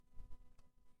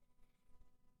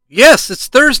Yes, it's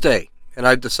Thursday, and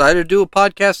I've decided to do a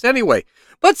podcast anyway.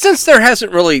 But since there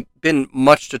hasn't really been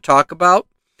much to talk about,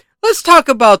 let's talk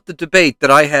about the debate that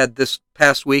I had this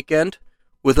past weekend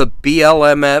with a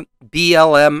BLM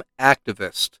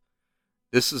activist.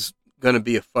 This is going to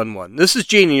be a fun one. This is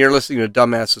Gene, and you're listening to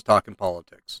Dumbasses Talking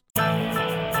Politics.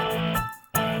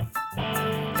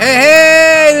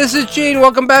 Hey, this is Gene.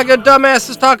 Welcome back to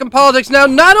Dumbasses Talking Politics. Now,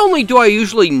 not only do I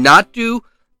usually not do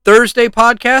Thursday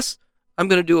podcasts, I'm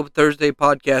going to do a Thursday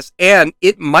podcast, and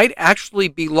it might actually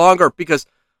be longer because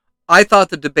I thought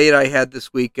the debate I had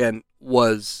this weekend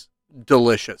was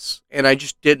delicious, and I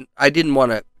didn't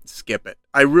want to skip it.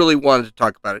 I really wanted to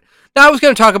talk about it. Now, I was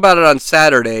going to talk about it on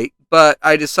Saturday, but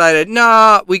I decided,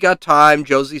 nah, we got time.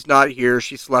 Josie's not here.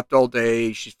 She slept all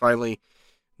day. She's finally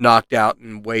knocked out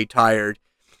and way tired.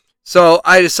 So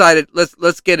I decided,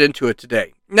 let's get into it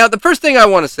today. Now, the first thing I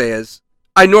want to say is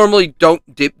I normally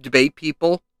don't debate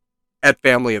people at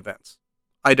family events.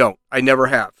 I don't. I never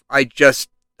have. I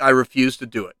refuse to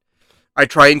do it. I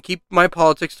try and keep my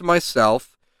politics to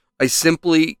myself. I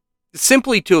simply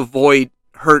to avoid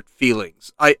hurt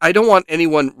feelings. I don't want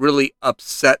anyone really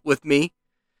upset with me,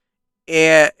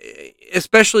 and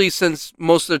especially since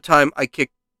most of the time I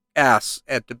kick ass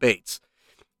at debates.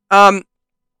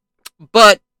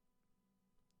 But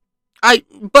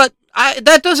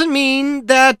that doesn't mean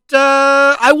that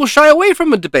I will shy away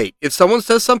from a debate. If someone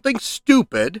says something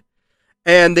stupid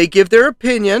and they give their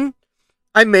opinion,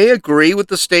 I may agree with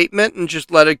the statement and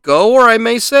just let it go, or I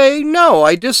may say, no,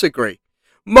 I disagree.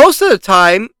 Most of the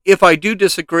time, if I do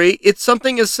disagree, it's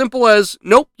something as simple as,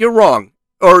 nope, you're wrong,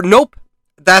 or nope,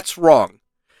 that's wrong.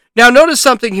 Now, notice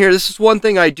something here. This is one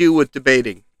thing I do with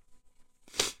debating.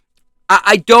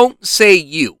 I don't say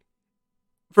you.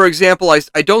 For example,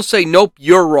 I don't say, nope,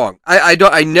 you're wrong.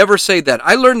 I never say that.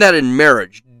 I learned that in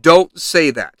marriage. Don't say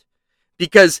that.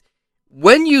 Because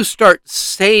when you start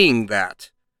saying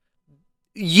that,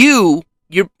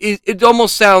 it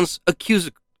almost sounds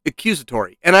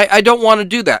accusatory. And I don't want to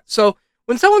do that. So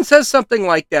when someone says something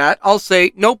like that, I'll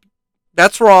say, nope,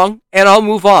 that's wrong, and I'll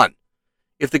move on.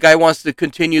 If the guy wants to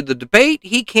continue the debate,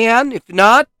 he can. If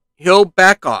not, he'll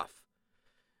back off.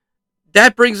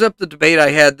 That brings up the debate I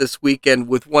had this weekend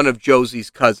with one of Josie's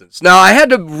cousins. Now, I had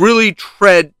to really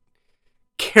tread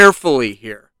carefully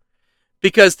here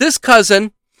because this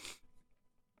cousin,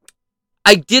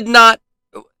 though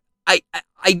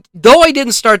I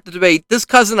didn't start the debate, this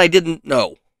cousin I didn't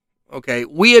know. Okay,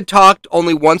 we had talked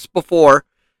only once before,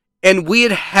 and we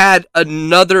had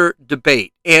another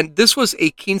debate, and this was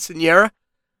a quinceañera,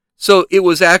 so it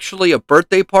was actually a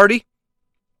birthday party,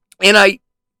 and I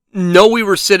know we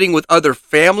were sitting with other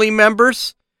family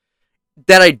members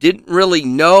that I didn't really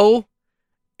know,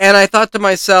 and I thought to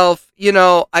myself,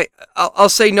 I'll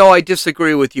say no, I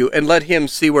disagree with you, and let him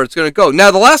see where it's going to go.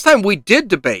 Now, the last time we did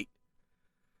debate,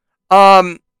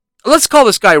 let's call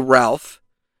this guy Ralph.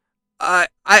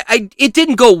 It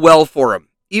didn't go well for him,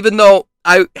 even though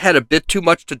I had a bit too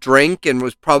much to drink and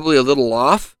was probably a little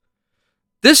off.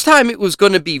 This time it was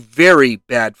going to be very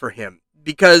bad for him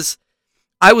because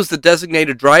I was the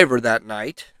designated driver that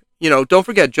night. Don't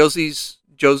forget, Josie's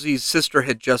sister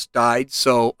had just died,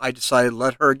 so I decided to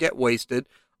let her get wasted.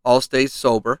 I'll stay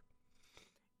sober.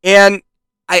 And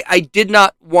I did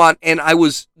not want, and I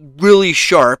was really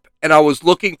sharp, and I was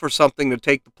looking for something to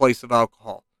take the place of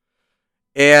alcohol.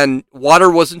 And water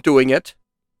wasn't doing it.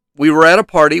 We were at a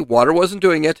party, water wasn't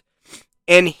doing it,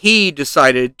 and he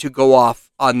decided to go off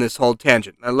on this whole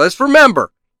tangent. Now, let's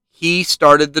remember, he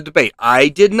started the debate. I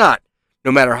did not.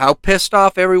 No matter how pissed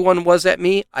off everyone was at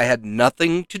me, I had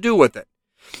nothing to do with it.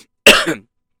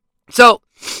 So,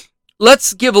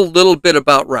 let's give a little bit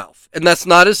about Ralph. And that's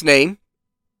not his name.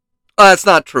 That's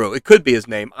not true. It could be his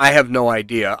name. I have no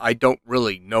idea. I don't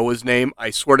really know his name.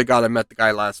 I swear to God I met the guy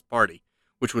last party,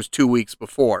 which was 2 weeks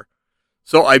before.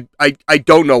 So I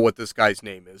don't know what this guy's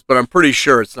name is, but I'm pretty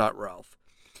sure it's not Ralph.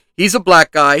 He's a black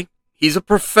guy. He's a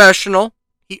professional.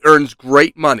 He earns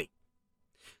great money.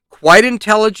 Quite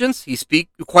intelligent. He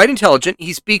speaks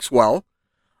well,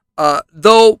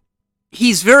 though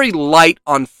he's very light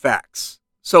on facts.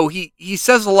 So he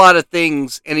says a lot of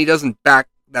things, and he doesn't back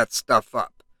that stuff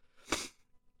up.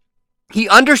 He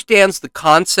understands the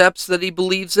concepts that he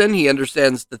believes in. He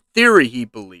understands the theory he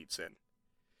believes in.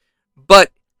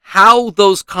 But how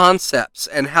those concepts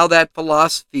and how that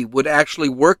philosophy would actually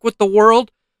work with the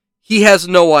world, he has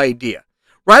no idea.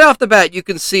 Right off the bat, you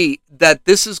can see that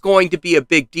this is going to be a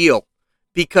big deal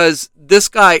because this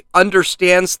guy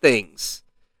understands things,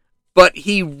 but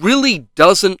he really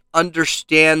doesn't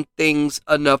understand things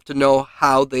enough to know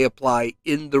how they apply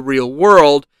in the real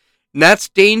world. And that's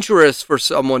dangerous for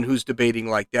someone who's debating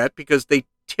like that because they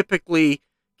typically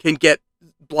can get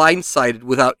blindsided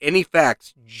without any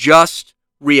facts, just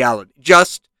reality,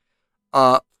 just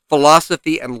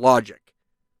philosophy and logic.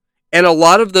 And a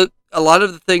lot of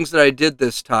the things that I did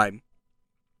this time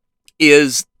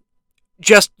is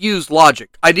just use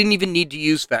logic. I didn't even need to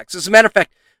use facts. As a matter of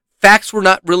fact, facts were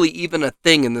not really even a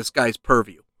thing in this guy's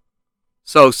purview.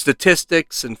 So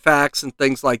statistics and facts and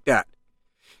things like that.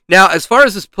 Now, as far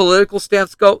as his political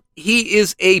stance go, he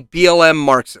is a BLM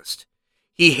Marxist.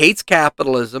 He hates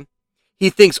capitalism. He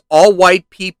thinks all white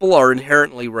people are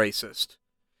inherently racist.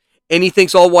 And he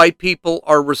thinks all white people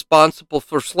are responsible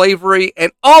for slavery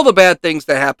and all the bad things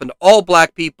that happen to all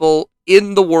black people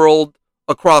in the world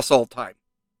across all time.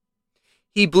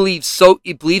 He believes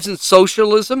in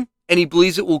socialism, and he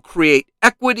believes it will create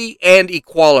equity and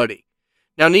equality.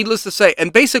 Now, needless to say,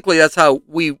 and basically that's how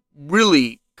we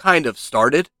really kind of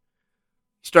started.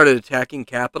 He started attacking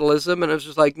capitalism, and it was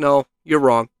just like, no, you're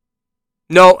wrong.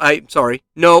 No, I'm sorry.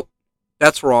 No,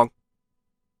 that's wrong.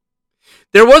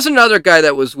 There was another guy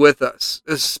that was with us,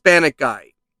 a Hispanic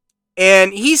guy,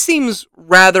 and he seems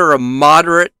rather a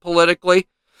moderate politically.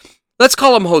 Let's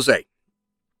call him Jose.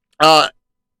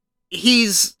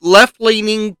 He's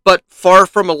left-leaning, but far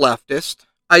from a leftist.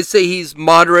 I'd say he's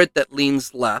moderate that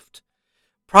leans left.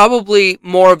 Probably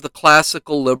more of the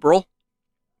classical liberal.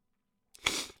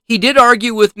 He did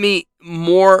argue with me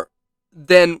more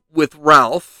than with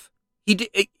Ralph. He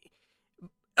did,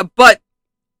 but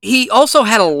he also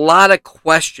had a lot of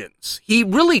questions. He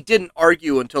really didn't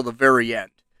argue until the very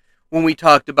end, when we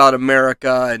talked about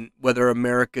America and whether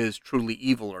America is truly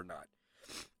evil or not.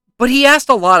 But he asked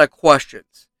a lot of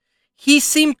questions. He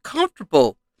seemed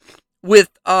comfortable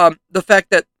with the fact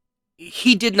that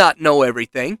he did not know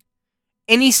everything,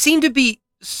 and he seemed to be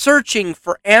searching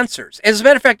for answers. As a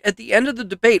matter of fact, at the end of the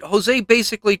debate, Jose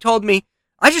basically told me,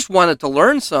 I just wanted to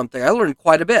learn something. I learned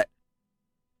quite a bit.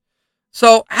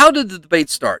 So how did the debate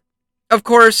start? Of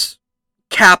course,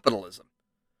 capitalism.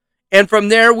 And from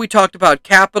there, we talked about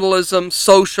capitalism,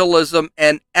 socialism,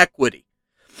 and equity.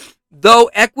 Though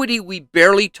equity we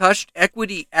barely touched,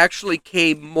 equity actually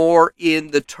came more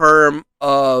in the term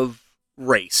of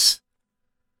race.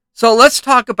 So let's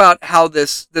talk about how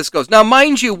this goes. Now,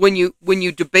 mind you, when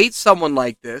you debate someone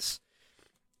like this,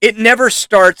 it never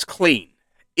starts clean.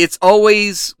 It's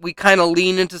always, we kind of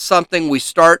lean into something, we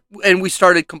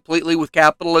started completely with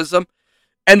capitalism,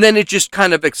 and then it just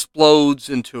kind of explodes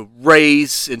into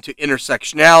race, into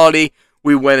intersectionality.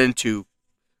 We went into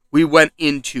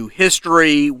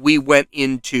history, we went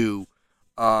into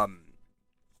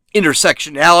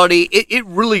intersectionality. It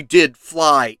really did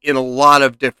fly in a lot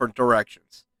of different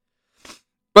directions.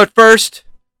 But first,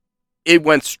 it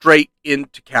went straight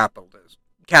into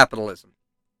capitalism.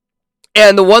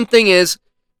 And the one thing is,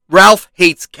 Ralph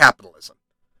hates capitalism.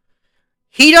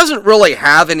 He doesn't really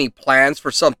have any plans for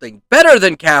something better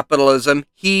than capitalism.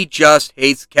 He just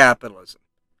hates capitalism.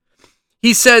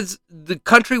 He says the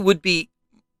country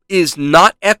is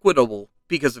not equitable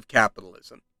because of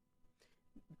capitalism.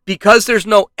 Because there's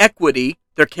no equity,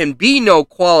 there can be no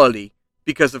quality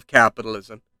because of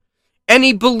capitalism. And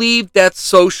he believed that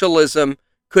socialism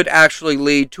could actually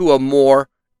lead to a more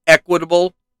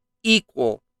equitable,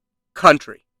 equal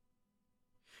country.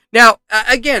 Now,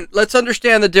 again, let's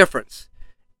understand the difference.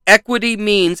 Equity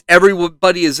means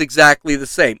everybody is exactly the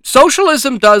same.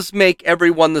 Socialism does make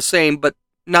everyone the same, but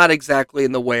not exactly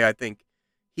in the way I think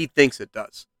he thinks it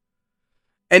does.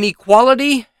 And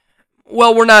equality,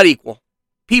 well, we're not equal.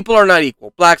 People are not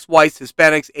equal. Blacks, whites,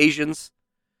 Hispanics, Asians,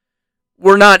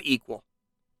 we're not equal.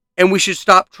 And we should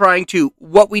stop trying to,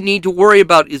 what we need to worry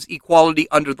about is equality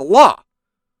under the law,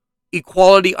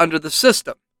 equality under the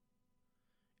system.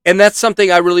 And that's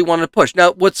something I really want to push.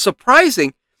 Now, what's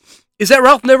surprising is that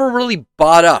Ralph never really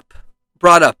brought up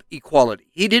equality.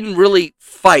 He didn't really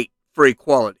fight for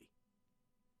equality.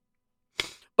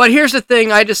 But here's the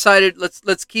thing, I decided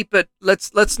let's keep it,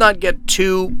 let's not get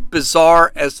too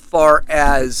bizarre as far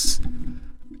as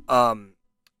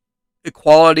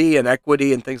equality and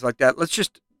equity and things like that. Let's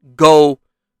just go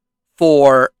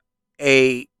for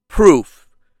a proof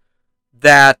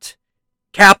that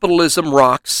capitalism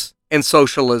rocks and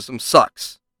socialism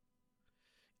sucks.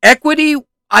 Equity,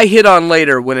 I hit on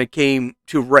later when it came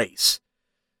to race.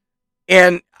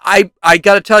 And I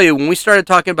got to tell you, when we started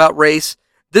talking about race,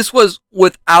 this was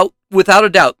without a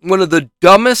doubt one of the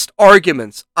dumbest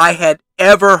arguments I had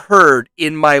ever heard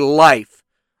in my life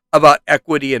about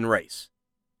equity and race.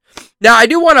 Now, I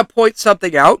do want to point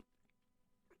something out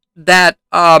that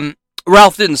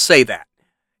Ralph didn't say that.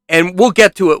 And we'll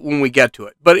get to it when we get to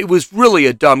it. But it was really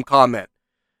a dumb comment.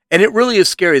 And it really is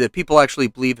scary that people actually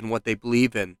believe in what they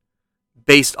believe in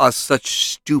based on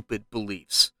such stupid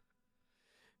beliefs.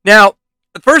 Now,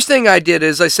 the first thing I did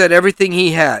is I said everything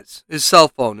he has, his cell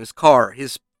phone, his car,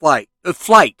 his flight,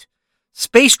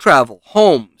 space travel,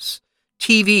 homes,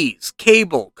 TVs,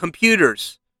 cable,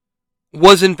 computers,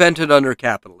 was invented under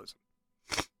capitalism.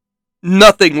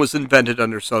 Nothing was invented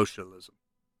under socialism.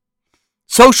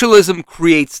 Socialism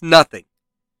creates nothing.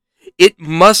 It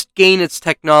must gain its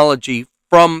technology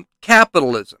from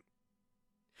capitalism.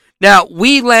 Now,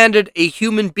 we landed a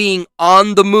human being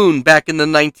on the moon back in the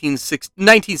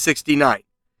 1969.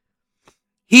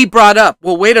 He brought up,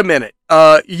 well, wait a minute.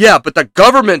 Yeah, but the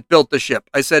government built the ship.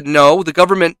 I said, no, the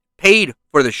government paid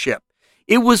for the ship.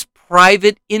 It was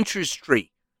private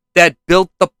industry that built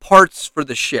the parts for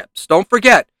the ships. Don't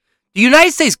forget, the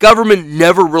United States government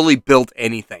never really built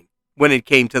anything when it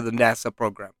came to the NASA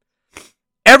program.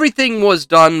 Everything was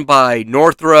done by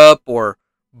Northrop or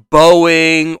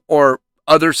Boeing or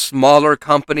other smaller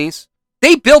companies.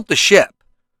 They built the ship.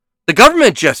 The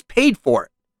government just paid for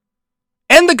it.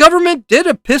 And the government did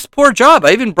a piss poor job.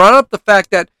 I even brought up the fact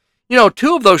that,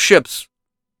 two of those ships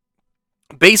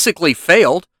basically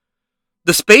failed.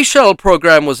 The space shuttle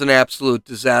program was an absolute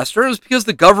disaster. It was because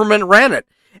the government ran it.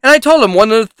 And I told him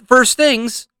one of the first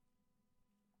things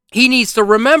he needs to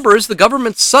remember is the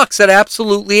government sucks at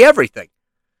absolutely everything,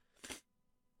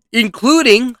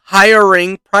 including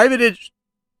hiring private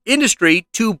industry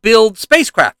to build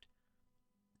spacecraft.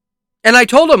 And I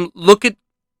told him, look at,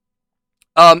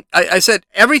 I said,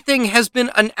 everything has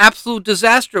been an absolute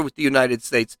disaster with the United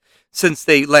States since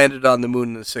they landed on the moon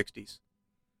in the 60s.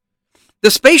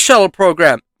 The space shuttle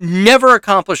program never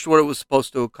accomplished what it was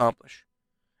supposed to accomplish.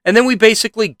 And then we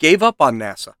basically gave up on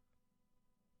NASA.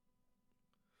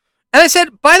 And I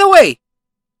said, by the way,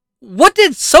 what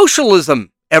did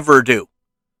socialism ever do?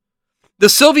 The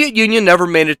Soviet Union never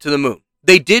made it to the moon.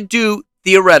 They did do,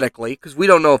 theoretically, because we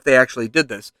don't know if they actually did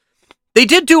this, they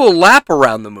did do a lap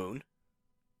around the moon.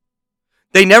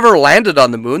 They never landed on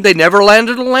the moon. They never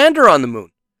landed a lander on the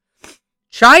moon.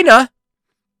 China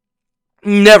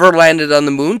never landed on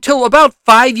the moon till about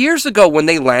 5 years ago when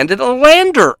they landed a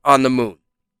lander on the moon.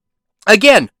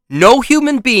 Again, no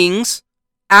human beings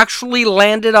actually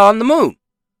landed on the moon.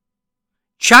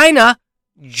 China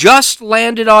just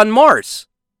landed on Mars.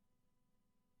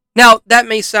 Now, that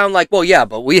may sound like, well, yeah,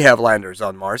 but we have landers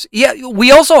on Mars. Yeah,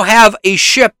 we also have a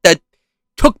ship that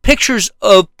took pictures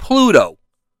of Pluto.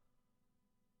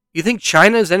 You think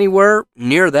China is anywhere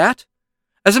near that?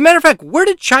 As a matter of fact, where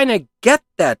did China get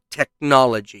that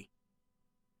technology?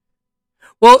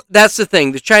 Well, that's the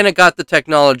thing. China got the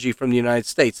technology from the United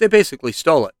States. They basically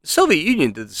stole it. The Soviet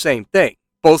Union did the same thing.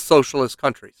 Both socialist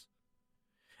countries.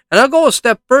 And I'll go a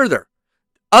step further.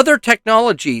 Other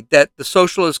technology that the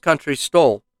socialist countries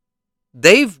stole,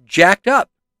 they've jacked up.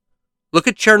 Look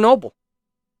at Chernobyl.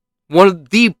 One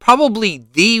of probably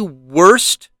the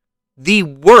worst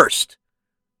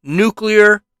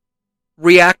nuclear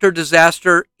reactor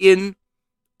disaster in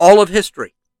all of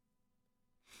history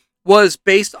was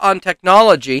based on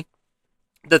technology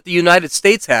that the United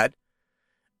States had.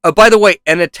 By the way,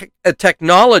 and a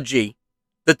technology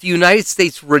that the United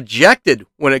States rejected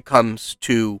when it comes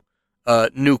to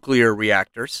nuclear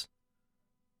reactors.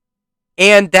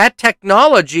 And that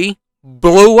technology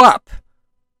blew up.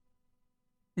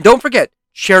 Don't forget,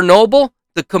 Chernobyl,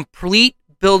 the complete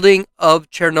building of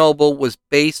Chernobyl was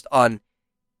based on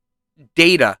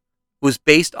data, was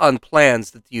based on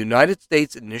plans that the United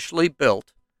States initially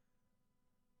built.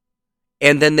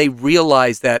 And then they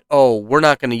realized that, oh, we're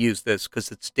not going to use this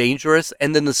because it's dangerous.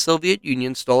 And then the Soviet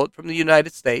Union stole it from the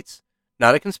United States.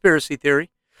 Not a conspiracy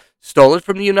theory. Stole it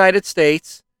from the United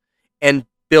States and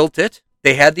built it.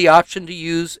 They had the option to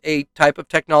use a type of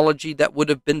technology that would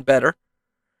have been better.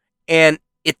 And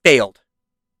it failed.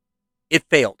 It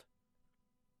failed.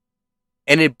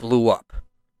 And it blew up.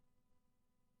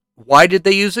 Why did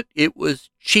they use it? It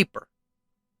was cheaper.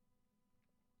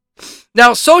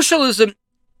 Now, socialism,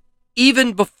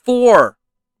 even before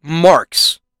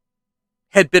Marx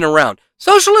had been around.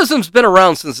 Socialism's been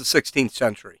around since the 16th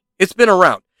century. It's been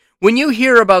around. When you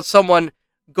hear about someone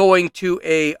going to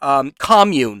a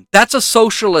commune, that's a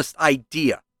socialist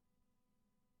idea.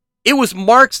 It was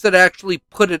Marx that actually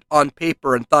put it on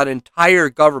paper and thought entire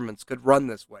governments could run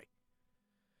this way.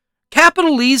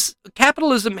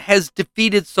 Capitalism has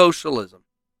defeated socialism,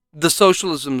 the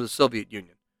socialism of the Soviet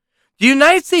Union. The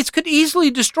United States could easily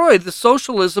destroy the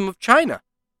socialism of China.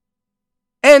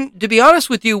 And to be honest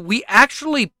with you, we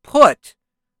actually put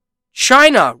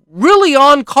China really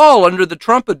on call under the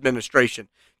Trump administration.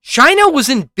 China was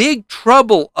in big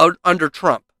trouble under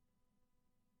Trump.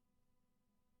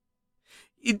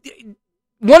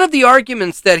 one of the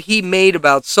arguments that he made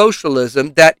about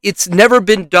socialism, that it's never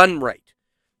been done right,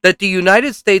 that the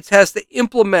United States has to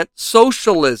implement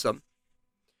socialism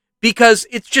because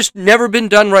it's just never been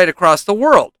done right across the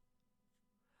world.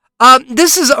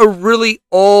 This is a really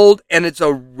old and it's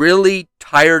a really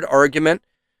tired argument,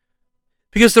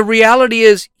 because the reality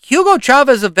is Hugo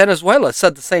Chavez of Venezuela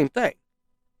said the same thing.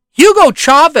 Hugo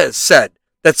Chavez said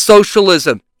that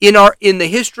socialism in the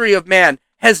history of man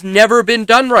has never been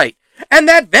done right, and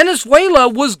that Venezuela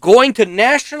was going to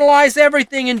nationalize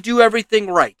everything and do everything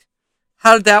right.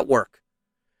 How did that work?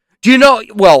 Do you know?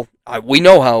 Well, we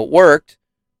know how it worked.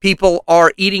 People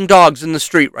are eating dogs in the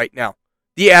street right now.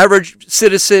 The average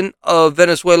citizen of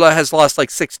Venezuela has lost like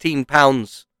 16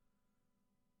 pounds.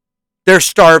 They're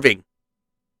starving.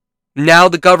 Now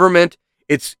the government,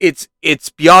 it's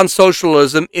beyond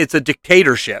socialism, it's a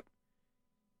dictatorship.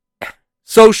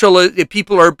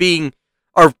 People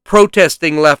are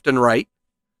protesting left and right.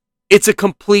 It's a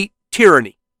complete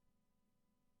tyranny.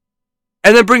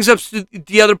 And that brings up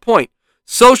the other point.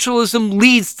 Socialism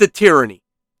leads to tyranny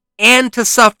and to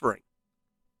suffering.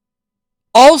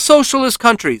 All socialist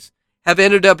countries have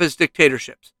ended up as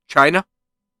dictatorships. China,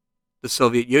 the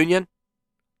Soviet Union,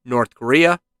 North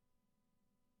Korea,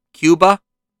 Cuba,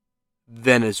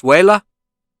 Venezuela,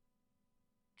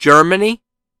 Germany,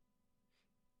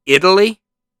 Italy,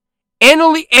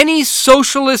 any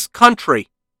socialist country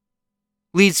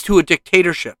leads to a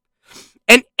dictatorship.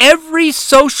 And every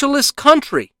socialist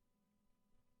country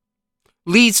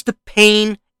leads to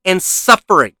pain and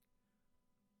suffering.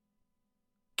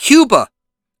 Cuba,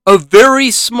 a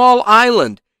very small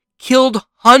island, killed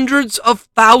hundreds of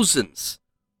thousands,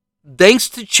 thanks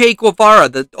to Che Guevara,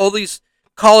 that all these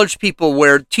college people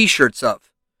wear t-shirts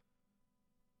of.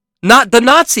 Not the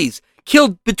Nazis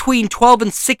killed between 12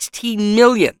 and 16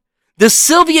 million. The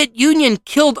Soviet Union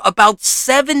killed about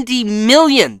 70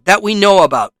 million that we know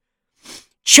about.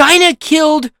 China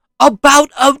killed about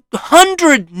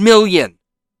 100 million.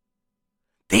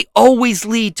 They always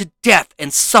lead to death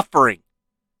and suffering.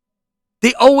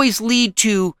 They always lead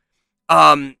to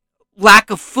lack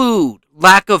of food,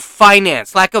 lack of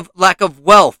finance, lack of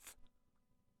wealth,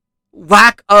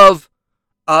 lack of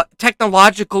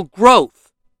technological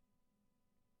growth.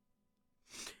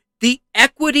 The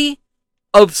equity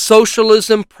of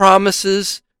socialism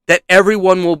promises that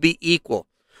everyone will be equal.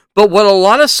 But what a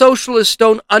lot of socialists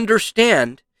don't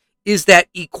understand is that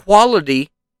equality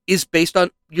is based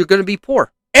on you're going to be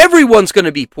poor. Everyone's going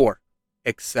to be poor,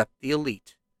 except the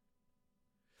elite.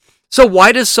 So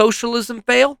why does socialism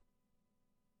fail?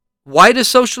 Why does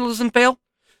socialism fail?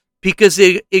 Because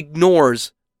it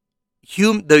ignores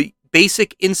the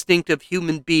basic instinct of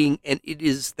human being, and it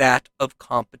is that of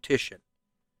competition.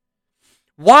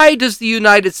 Why does the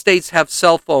United States have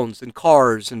cell phones and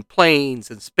cars and planes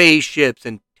and spaceships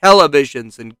and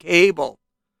televisions and cable?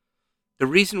 The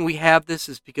reason we have this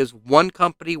is because one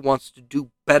company wants to do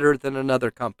better than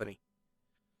another company.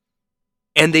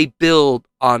 And they build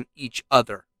on each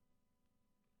other.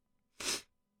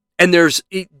 And there's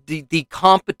the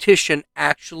competition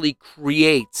actually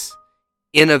creates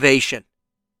innovation.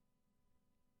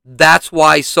 That's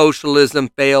why socialism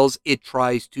fails. It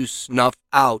tries to snuff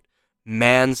out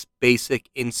man's basic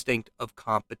instinct of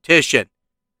competition.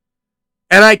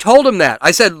 And I told him that. I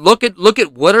said, look at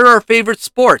what are our favorite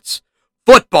sports?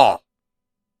 Football,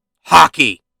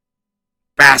 hockey,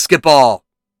 basketball,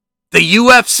 the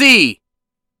UFC.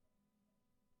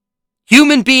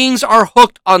 Human beings are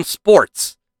hooked on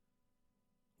sports.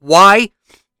 Why?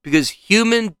 Because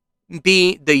the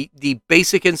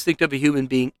basic instinct of a human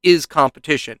being is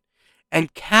competition.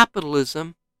 And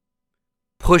capitalism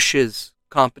pushes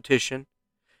competition.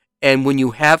 And when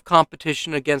you have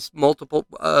competition against multiple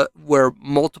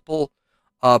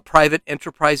private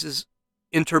enterprises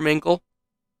intermingle,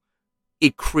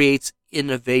 it creates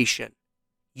innovation.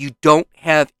 You don't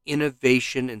have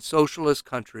innovation in socialist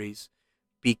countries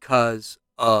because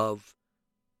of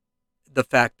the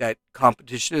fact that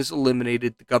competition is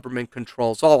eliminated, the government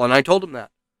controls all. And I told him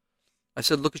that. I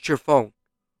said, look at your phone.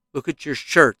 Look at your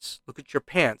shirts. Look at your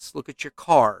pants. Look at your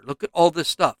car. Look at all this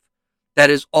stuff. That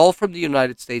is all from the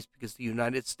United States because the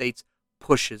United States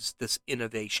pushes this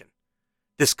innovation,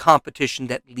 this competition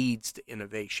that leads to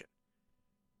innovation.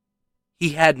 He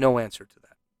had no answer to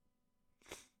that.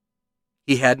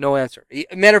 He had no answer.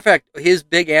 Matter of fact, his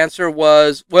big answer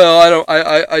was, well,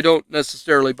 I don't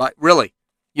necessarily buy. Really?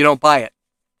 You don't buy it?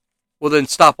 Well, then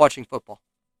stop watching football.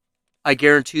 I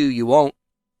guarantee you won't.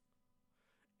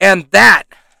 And that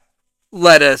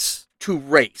led us to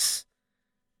race.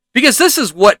 Because this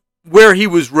is where he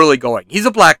was really going. He's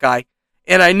a black guy,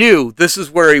 and I knew this is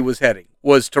where he was heading,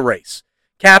 was to race.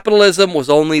 Capitalism was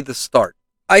only the start.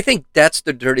 I think that's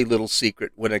the dirty little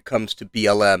secret when it comes to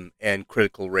BLM and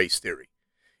critical race theory,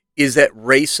 is that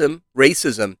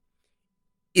racism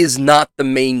is not the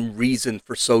main reason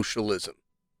for socialism.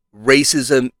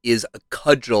 Racism is a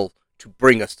cudgel to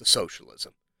bring us to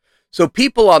socialism. So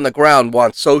people on the ground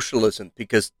want socialism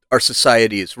because our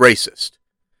society is racist.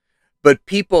 But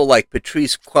people like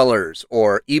Patrice Cullors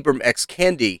or Ibram X.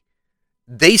 Kendi,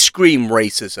 they scream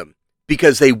racism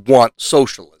because they want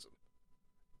socialism.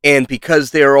 And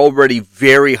because they're already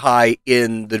very high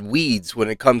in the weeds when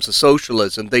it comes to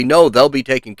socialism, they know they'll be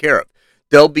taken care of.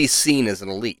 They'll be seen as an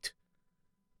elite.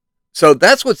 So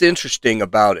that's what's interesting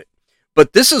about it.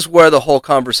 But this is where the whole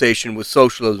conversation with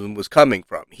socialism was coming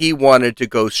from. He wanted to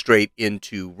go straight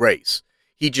into race.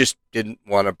 He just didn't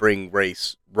want to bring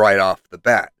race right off the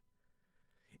bat.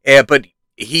 But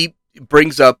he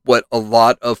brings up what a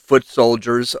lot of foot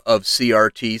soldiers of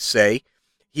CRT say.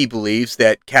 He believes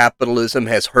that capitalism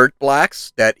has hurt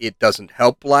blacks, that it doesn't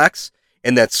help blacks,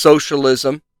 and that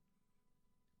socialism,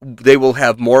 they will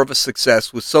have more of a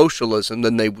success with socialism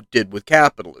than they did with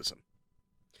capitalism.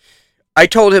 I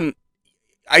told him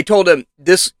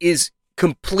this is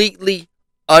completely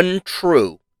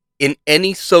untrue in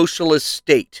any socialist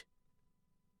state,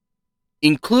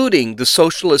 including the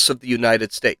socialists of the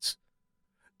United States.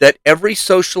 That every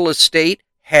socialist state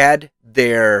had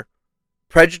their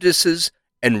prejudices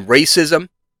and racism,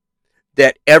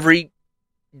 that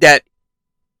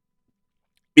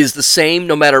is the same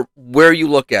no matter where you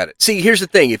look at it. See, here's the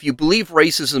thing. If you believe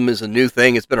racism is a new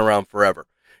thing, it's been around forever.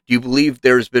 Do you believe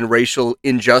there's been racial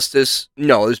injustice?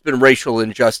 No, there's been racial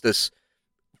injustice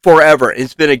forever.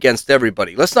 It's been against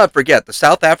everybody. Let's not forget, the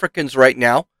South Africans right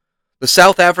now,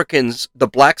 the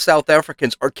black South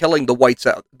Africans are killing the white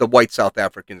South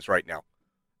Africans right now.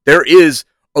 There is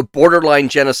a borderline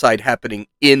genocide happening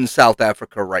in South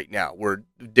Africa right now, where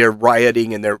they're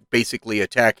rioting and they're basically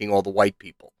attacking all the white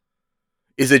people.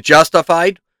 Is it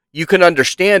justified? You can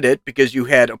understand it because you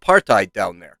had apartheid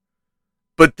down there.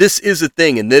 But this is a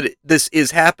thing, and this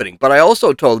is happening. But I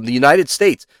also told them the United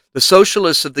States, the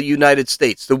socialists of the United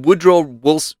States, the Woodrow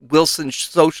Wilson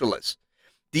socialists,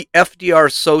 the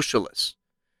FDR socialists,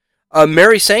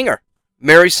 Mary Sanger,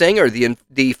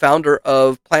 the founder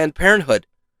of Planned Parenthood,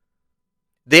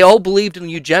 they all believed in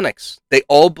eugenics. They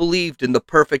all believed in the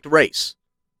perfect race.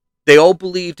 They all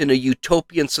believed in a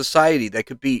utopian society that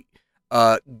could be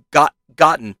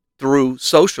gotten through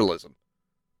socialism.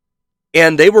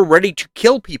 And they were ready to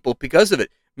kill people because of it.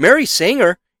 Mary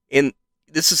Sanger, and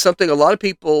this is something a lot of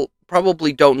people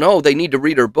probably don't know, they need to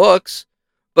read her books,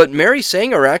 but Mary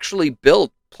Sanger actually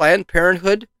built Planned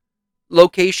Parenthood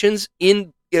locations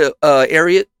in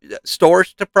area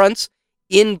stores to fronts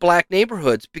in black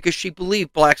neighborhoods because she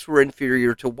believed blacks were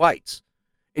inferior to whites.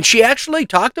 And she actually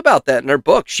talked about that in her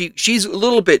book. She's a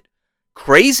little bit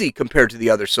crazy compared to the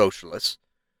other socialists.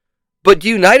 But the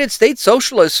United States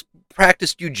socialists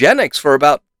practiced eugenics for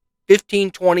about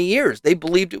 15, 20 years. They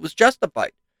believed it was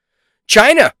justified.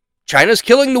 China's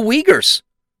killing the Uyghurs.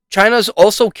 China's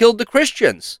also killed the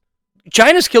Christians.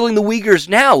 China's killing the Uyghurs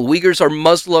now. Uyghurs are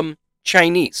Muslim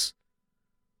Chinese.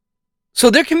 So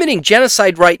they're committing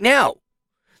genocide right now.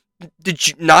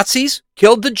 The Nazis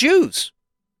killed the Jews.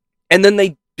 And then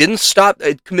they didn't stop,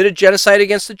 they committed genocide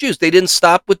against the Jews. They didn't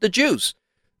stop with the Jews.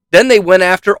 Then they went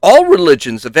after all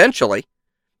religions eventually.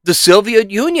 The Soviet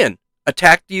Union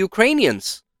attacked the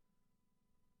Ukrainians.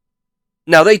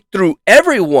 Now they threw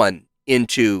anyone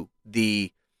into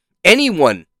the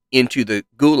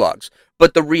gulags.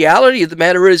 But the reality of the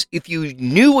matter is, if you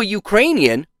knew a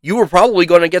Ukrainian, you were probably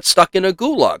going to get stuck in a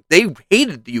gulag. They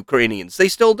hated the Ukrainians. They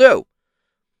still do.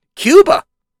 Cuba,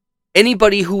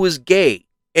 anybody who was gay,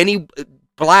 any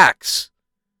blacks,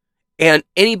 and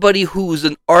anybody who was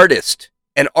an artist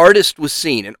was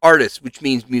seen, an artist, which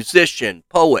means musician,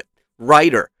 poet,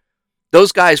 writer.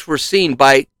 Those guys were seen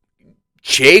by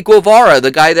Che Guevara,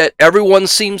 the guy that everyone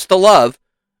seems to love,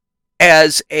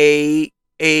 as a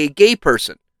gay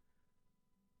person.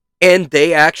 And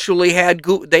they actually had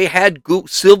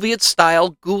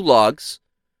Soviet-style gulags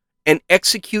and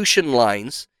execution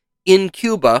lines in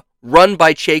Cuba run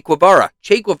by Che Guevara.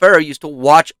 Che Guevara used to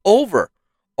watch over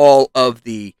all of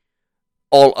the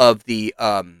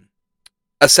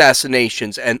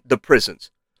assassinations and the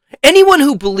prisons. Anyone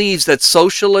who believes that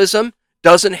socialism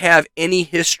doesn't have any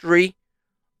history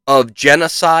of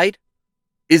genocide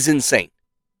is insane.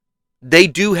 They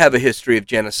do have a history of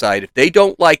genocide. If they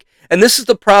don't like, and this is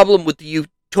the problem with the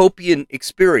utopian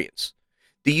experience.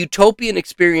 The utopian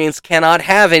experience cannot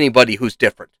have anybody who's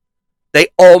different. They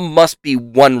all must be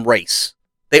one race.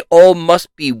 They all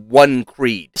must be one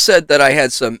creed. He said that I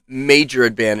had some major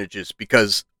advantages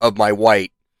because of my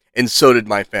white, and so did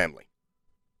my family.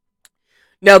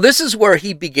 Now, this is where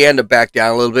he began to back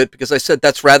down a little bit because I said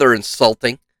that's rather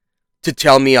insulting to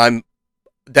tell me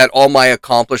that all my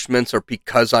accomplishments are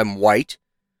because I'm white.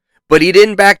 But he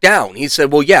didn't back down. He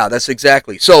said, well, yeah, that's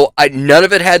exactly. So none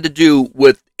of it had to do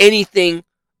with anything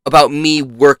about me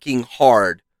working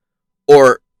hard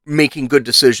or making good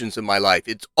decisions in my life.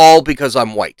 It's all because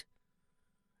I'm white.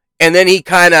 And then he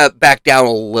kind of backed down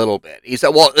a little bit. He said,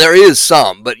 well, there is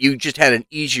some, but you just had an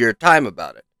easier time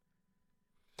about it.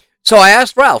 So I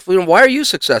asked Ralph, why are you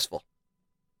successful?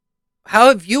 How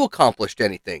have you accomplished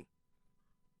anything?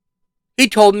 He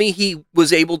told me he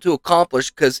was able to accomplish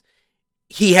because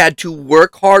he had to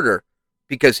work harder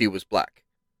because he was black.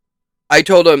 I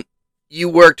told him, you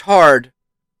worked hard,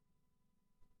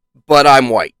 but I'm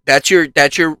white. That's your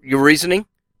reasoning?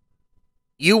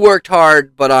 You worked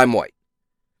hard, but I'm white.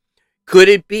 Could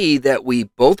it be that we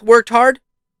both worked hard?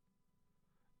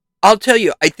 I'll tell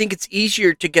you, I think it's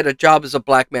easier to get a job as a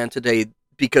black man today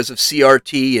because of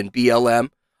CRT and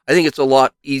BLM. I think it's a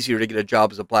lot easier to get a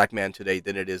job as a black man today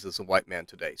than it is as a white man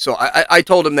today. So I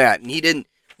told him that, and he didn't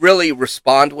really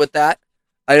respond with that.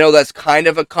 I know that's kind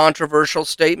of a controversial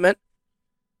statement.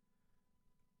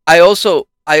 I also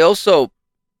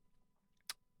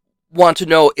want to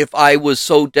know if I was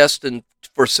so destined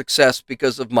for success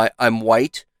because of I'm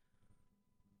white.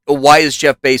 Why is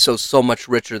Jeff Bezos so much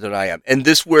richer than I am? And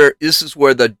this is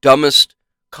where the dumbest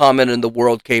comment in the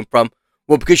world came from.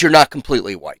 Well, because you're not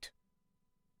completely white.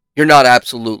 You're not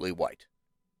absolutely white.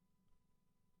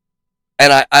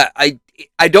 And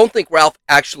I don't think Ralph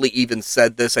actually even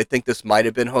said this. I think this might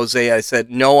have been Jose. I said,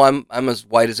 no, I'm as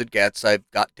white as it gets. I've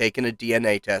taken a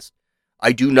DNA test.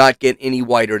 I do not get any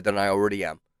whiter than I already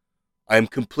am. I am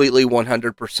completely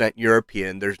 100%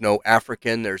 European. There's no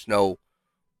African.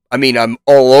 I'm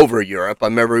all over Europe.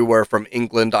 I'm everywhere from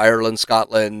England, Ireland,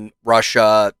 Scotland,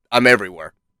 Russia. I'm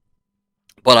everywhere.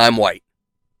 But I'm white.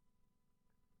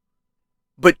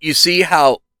 But you see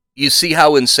how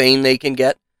insane they can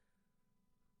get?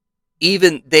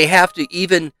 Even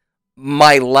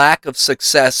my lack of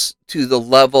success to the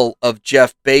level of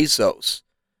Jeff Bezos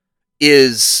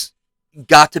is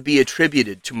got to be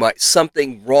attributed to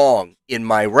something wrong in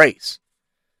my race.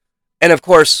 And of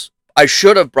course, I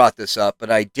should have brought this up,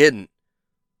 but I didn't.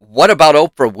 What about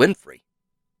Oprah Winfrey?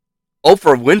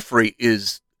 Oprah Winfrey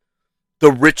is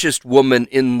the richest woman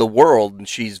in the world, and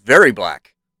she's very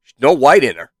black. There's no white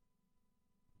in her.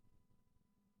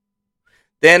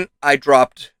 Then I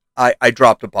dropped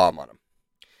a bomb on him.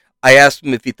 I asked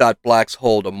him if he thought blacks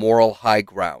hold a moral high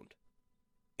ground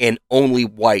and only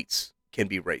whites can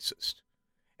be racist.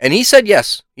 And he said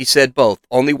yes. He said both.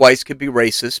 Only whites can be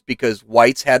racist because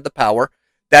whites had the power.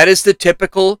 That is the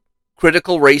typical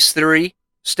critical race theory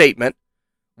statement.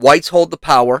 Whites hold the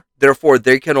power, therefore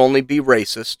they can only be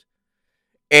racist.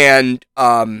 And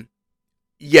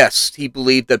yes, he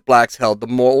believed that blacks held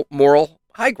the moral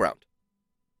high ground.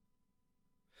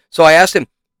 So I asked him,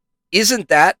 isn't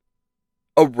that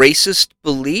a racist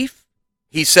belief?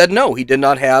 He said no, he did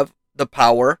not have the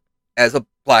power as a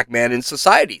black man in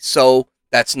society, so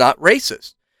that's not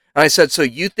racist. And I said, so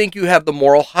you think you have the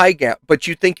moral high ground, but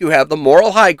you think you have the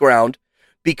moral high ground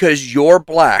because you're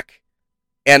black,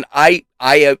 and I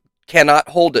cannot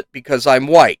hold it because I'm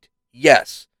white.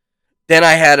 Yes. Then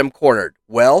I had him cornered.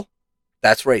 Well,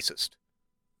 that's racist.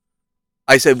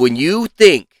 I said, when you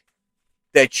think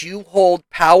that you hold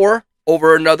power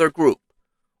over another group,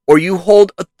 or you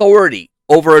hold authority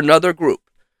over another group,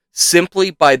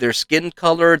 simply by their skin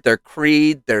color, their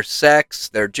creed, their sex,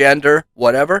 their gender,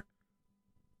 whatever,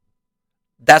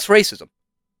 that's racism.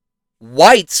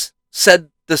 Whites said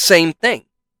the same thing.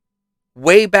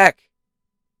 Way back.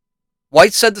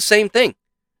 Whites said the same thing.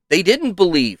 They didn't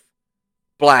believe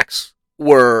blacks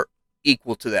were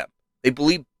equal to them. They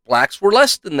believed blacks were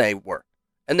less than they were.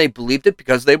 And they believed it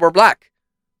because they were black.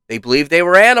 They believed they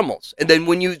were animals. And then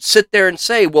when you sit there and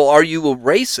say, well, are you a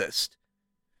racist?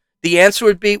 The answer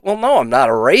would be, well, no, I'm not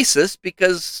a racist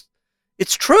because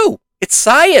it's true. It's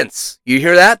science. You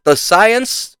hear that? The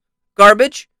science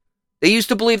garbage? They used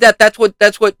to believe that. That's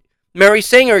what Mary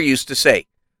Sanger used to say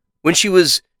when she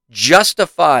was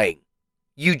justifying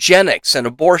eugenics and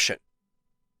abortion.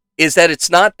 Is that it's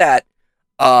not that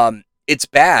it's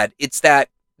bad. It's that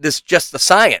this just the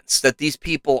science that these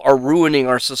people are ruining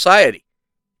our society.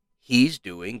 He's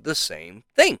doing the same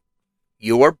thing.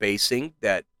 You are basing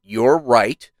that you're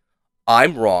right,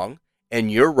 I'm wrong,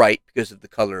 and you're right because of the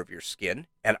color of your skin,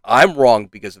 and I'm wrong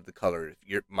because of the color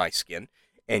of my skin,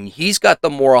 and he's got the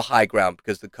moral high ground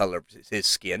because of the color of his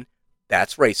skin.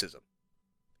 That's racism.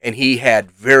 And he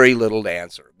had very little to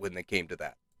answer when they came to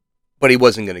that. But he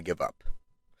wasn't going to give up.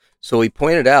 So he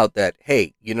pointed out that,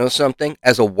 hey, you know something?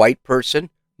 As a white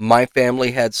person, my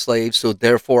family had slaves, so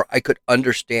therefore I could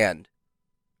understand.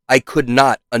 I could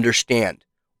not understand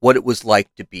what it was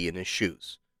like to be in his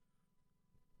shoes.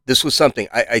 This was something,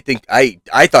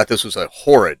 I thought this was a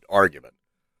horrid argument.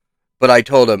 But I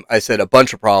told him, I said, a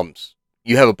bunch of problems.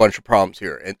 You have a bunch of problems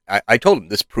here. And I told him,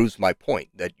 this proves my point,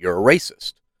 that you're a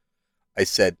racist. I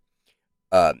said,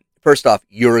 first off,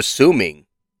 you're assuming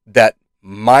that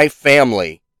my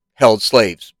family held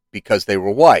slaves because they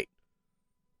were white.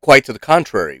 Quite to the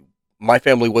contrary. My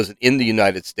family wasn't in the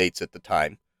United States at the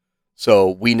time, so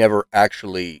we never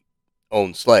actually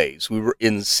owned slaves. We were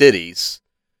in cities.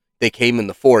 They came in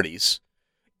the 40s.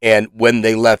 And when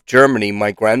they left Germany,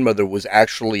 my grandmother was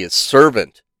actually a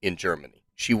servant in Germany.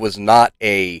 She was not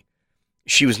a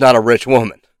rich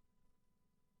woman.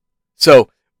 So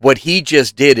what he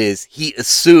just did is he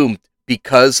assumed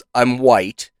because I'm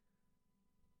white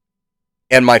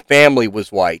and my family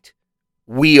was white,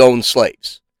 we own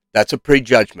slaves. That's a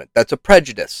prejudgment. That's a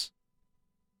prejudice.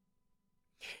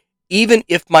 Even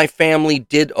if my family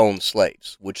did own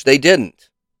slaves, which they didn't,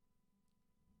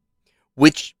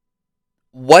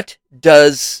 what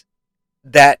does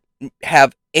that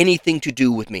have anything to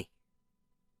do with me?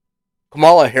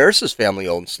 Kamala Harris's family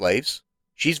owned slaves.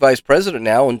 She's vice president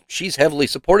now, and she's heavily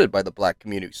supported by the black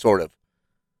community, sort of.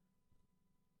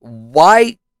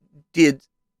 Why did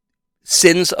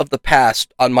sins of the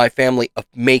past on my family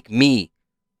make me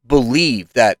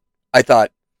believe that I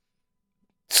thought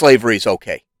slavery is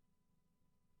okay?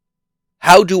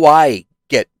 How do I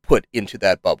get put into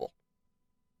that bubble?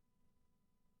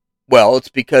 Well, it's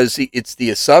because it's the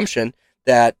assumption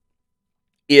that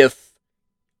if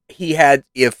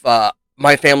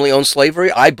my family owned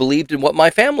slavery, I believed in what my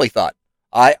family thought.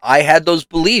 I had those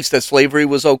beliefs that slavery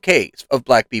was okay of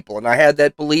black people, and I had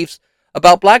that beliefs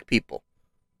about black people.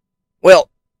 Well,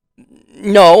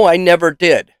 no, I never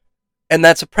did. And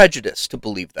that's a prejudice to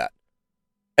believe that.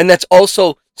 And that's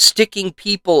also sticking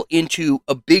people into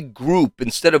a big group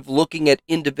instead of looking at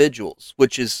individuals,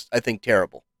 which is, I think,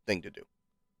 terrible thing to do.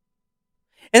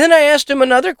 And then I asked him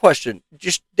another question,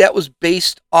 just that was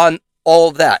based on all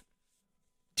of that.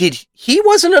 He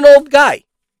wasn't an old guy.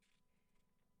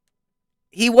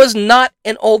 He was not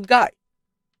an old guy.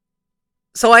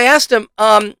 So I asked him,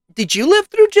 did you live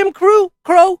through Jim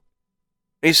Crow?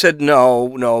 He said,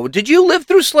 no. Did you live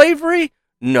through slavery?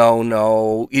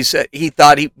 No. He said he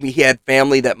thought he had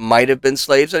family that might have been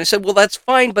slaves. And I said, well, that's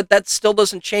fine, but that still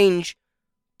doesn't change.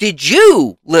 Did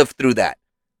you live through that?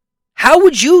 How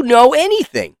would you know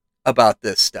anything about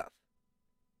this stuff?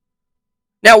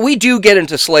 Now, we do get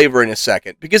into slavery in a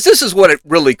second, because this is what it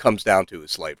really comes down to,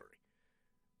 is slavery.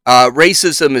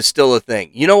 Racism is still a thing.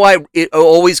 You know why it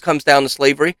always comes down to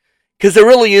slavery? Because there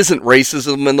really isn't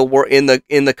racism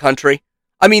in the country.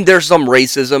 I mean, there's some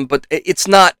racism, but it's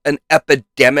not an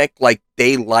epidemic like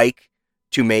they like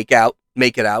to make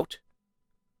it out.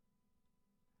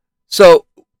 So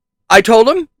I told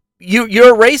him,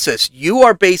 you're a racist. You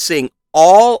are basing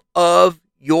all of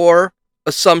your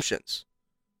assumptions,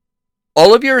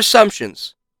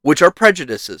 which are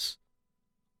prejudices,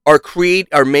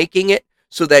 are making it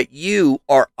so that you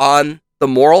are on the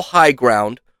moral high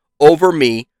ground over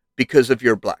me because of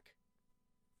your black.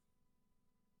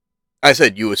 I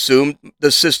said, you assume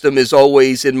the system is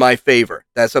always in my favor.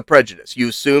 That's a prejudice. You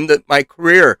assume that my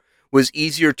career was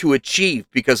easier to achieve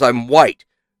because I'm white,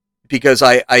 because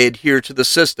I adhere to the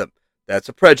system. That's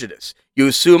a prejudice. You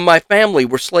assume my family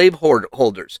were slave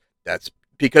holders. That's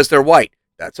because they're white.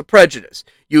 That's a prejudice.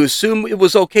 You assume it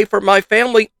was okay for my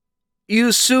family. You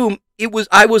assume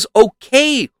I was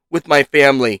okay with my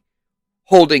family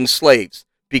holding slaves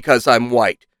because I'm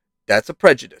white. That's a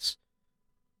prejudice.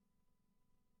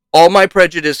 All my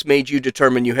prejudice made you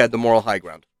determine you had the moral high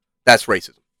ground. That's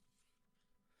racism.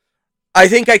 I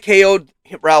think I KO'd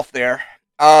Ralph there.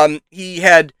 He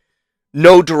had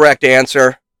no direct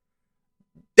answer.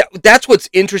 That's what's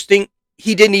interesting.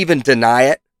 He didn't even deny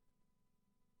it.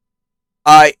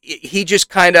 He just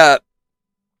kind of,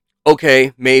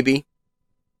 okay, maybe.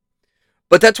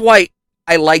 But that's why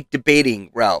I like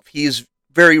debating Ralph. He's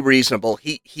very reasonable.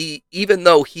 He even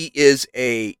though he is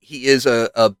a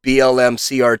BLM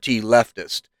CRT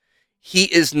leftist, he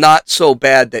is not so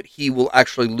bad that he will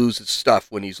actually lose his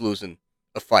stuff when he's losing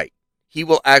a fight. He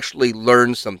will actually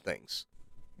learn some things.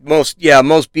 Most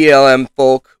BLM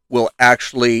folk will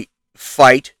actually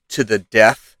fight to the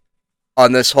death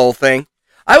on this whole thing.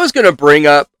 I was going to bring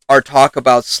up our talk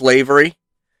about slavery,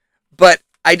 but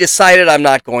I decided I'm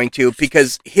not going to,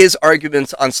 because his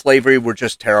arguments on slavery were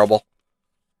just terrible.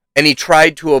 and he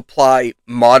tried to apply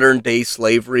modern day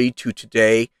slavery to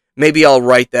today. Maybe I'll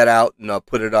write that out and I'll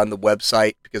put it on the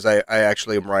website because I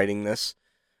actually am writing this.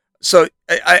 So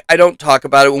I don't talk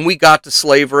about it. When we got to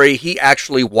slavery, he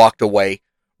actually walked away.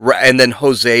 And then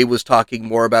Jose was talking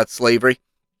more about slavery.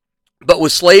 But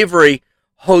with slavery,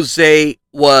 Jose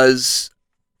was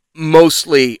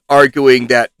mostly arguing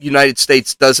that the United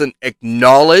States doesn't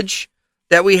acknowledge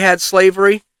that we had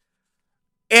slavery.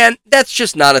 And that's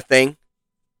just not a thing.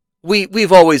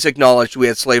 We've always acknowledged we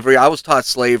had slavery. I was taught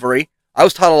slavery. I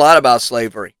was taught a lot about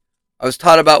slavery. I was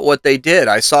taught about what they did.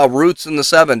 I saw Roots in the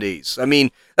 70s. I mean,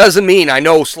 that doesn't mean I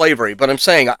know slavery, but I'm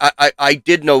saying I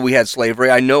did know we had slavery.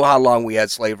 I know how long we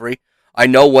had slavery. I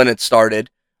know when it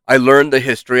started. I learned the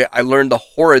history. I learned the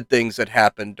horrid things that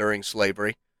happened during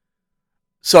slavery.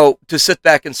 So to sit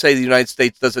back and say the United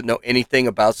States doesn't know anything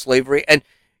about slavery, and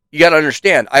you got to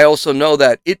understand, I also know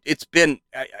that it's been,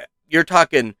 you're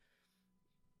talking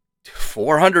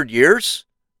 400 years.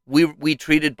 We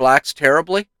treated blacks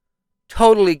terribly.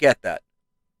 Totally get that.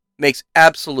 Makes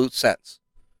absolute sense.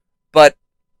 But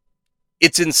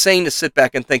it's insane to sit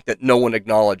back and think that no one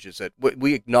acknowledges it.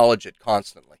 We acknowledge it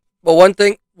constantly. But one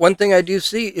thing I do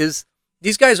see is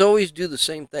these guys always do the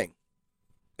same thing.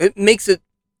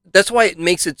 That's why it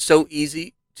makes it so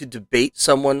easy to debate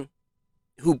someone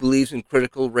who believes in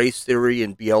critical race theory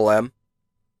and BLM.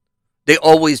 They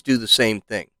always do the same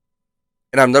thing.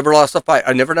 And I've never lost a fight.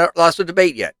 I've never lost a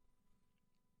debate yet.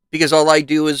 Because all I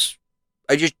do is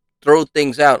I just throw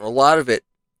things out. And a lot of it,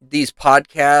 these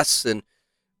podcasts and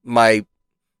my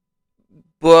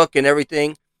book and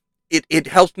everything, it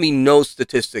helps me know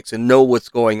statistics and know what's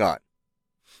going on.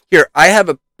 Here,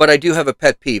 but I do have a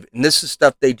pet peeve. And this is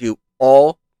stuff they do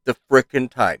all the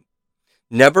frickin' time.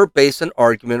 Never base an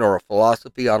argument or a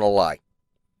philosophy on a lie.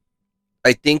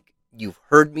 I think you've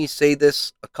heard me say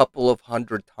this a couple of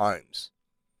 100 times.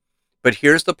 But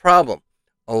here's the problem.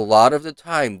 A lot of the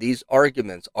time, these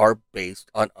arguments are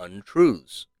based on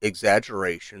untruths,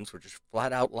 exaggerations, or just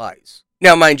flat out lies.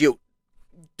 Now, mind you,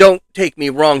 don't take me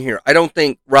wrong here. I don't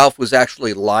think Ralph was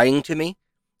actually lying to me.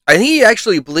 I think he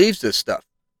actually believes this stuff.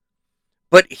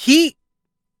 But he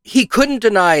couldn't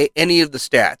deny any of the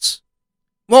stats.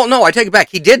 Well, no, I take it back.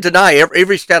 He did deny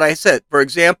every stat I said. For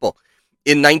example,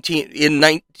 in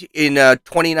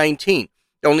 2019,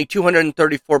 only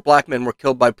 234 black men were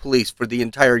killed by police for the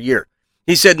entire year.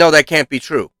 He said, no, that can't be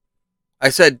true. I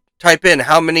said, type in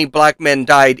how many black men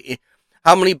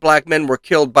were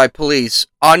killed by police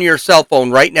on your cell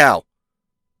phone right now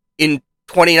in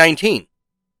 2019.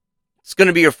 It's going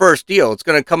to be your first deal. It's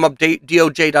going to come up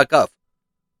DOJ.gov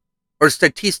or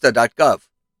Statista.gov.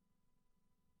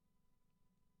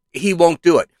 He won't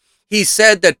do it. He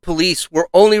said that police were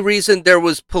only reason there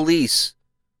was police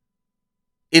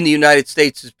in the United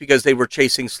States is because they were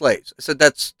chasing slaves. I said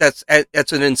that's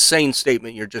an insane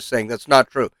statement you're just saying. That's not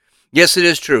true. Yes, it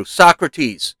is true.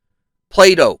 Socrates,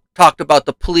 Plato talked about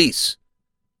the police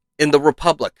in the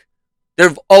Republic. There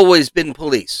have always been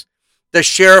police. The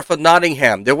Sheriff of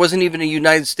Nottingham, there wasn't even a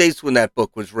United States when that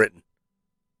book was written.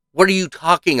 What are you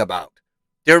talking about?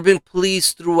 There have been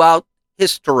police throughout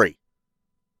history.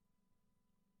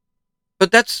 But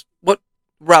that's what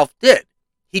Ralph did.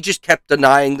 He just kept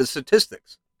denying the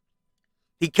statistics.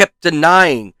 He kept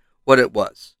denying what it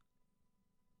was.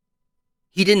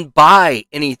 He didn't buy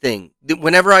anything.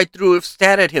 Whenever I threw a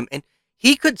stat at him, and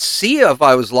he could see if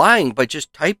I was lying by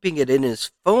just typing it in his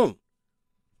phone.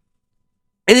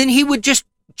 And then he would just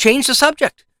change the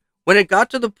subject. When it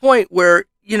got to the point where,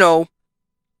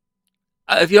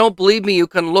 if you don't believe me, you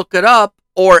can look it up,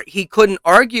 or he couldn't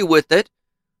argue with it,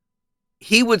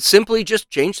 he would simply just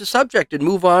change the subject and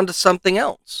move on to something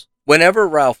else. Whenever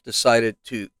Ralph decided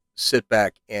to sit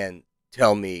back and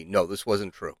tell me, no, this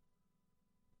wasn't true,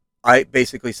 I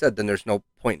basically said, then there's no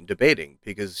point in debating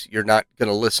because you're not going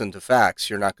to listen to facts.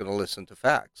 You're not going to listen to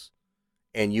facts.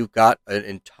 And you've got an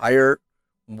entire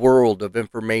world of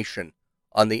information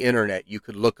on the internet you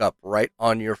could look up right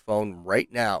on your phone right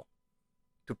now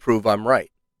to prove I'm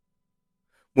right.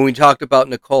 When we talked about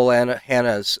Nicole Hannah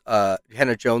Jones'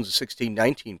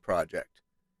 1619 Project,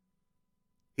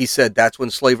 he said that's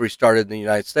when slavery started in the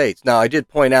United States. Now, I did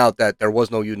point out that there was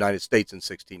no United States in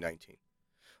 1619.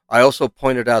 I also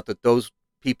pointed out that those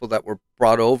people that were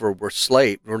brought over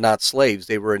were not slaves.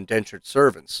 They were indentured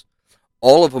servants.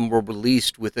 All of them were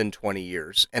released within 20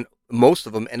 years, and most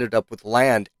of them ended up with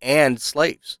land and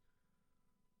slaves.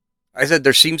 I said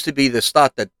there seems to be this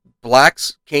thought that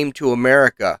blacks came to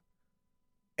America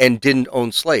and didn't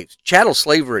own slaves. Chattel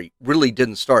slavery really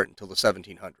didn't start until the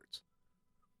 1700s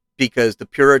because the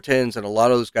Puritans and a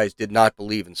lot of those guys did not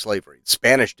believe in slavery. The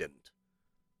Spanish didn't.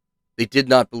 They did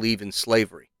not believe in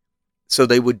slavery. so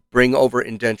they would bring over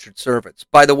indentured servants.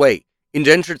 By the way,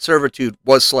 indentured servitude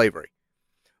was slavery.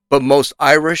 But most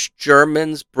Irish,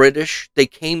 Germans, British, they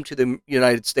came to the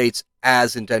United States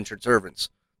as indentured servants.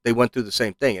 They went through the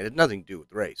same thing. It had nothing to do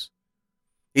with race.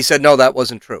 He said, no, that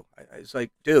wasn't true. I was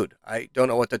like, dude, I don't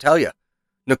know what to tell you.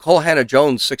 Nicole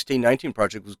Hannah-Jones' 1619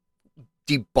 Project was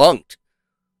debunked,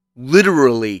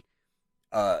 literally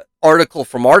article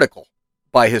from article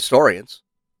by historians.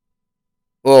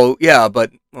 Well, yeah,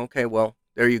 but okay, well,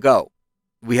 there you go.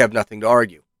 We have nothing to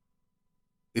argue.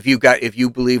 If you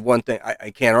believe one thing, I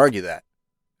can't argue that.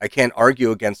 I can't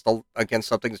argue against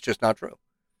something that's just not true.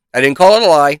 I didn't call it a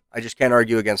lie. I just can't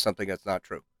argue against something that's not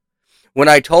true. When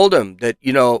I told him that,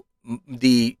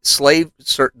 the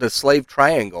slave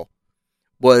triangle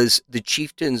was the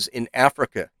chieftains in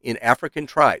Africa, in African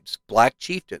tribes, black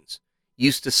chieftains,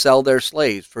 used to sell their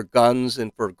slaves for guns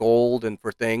and for gold and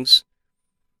for things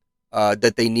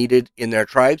that they needed in their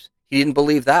tribes, he didn't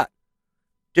believe that.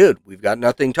 Dude, we've got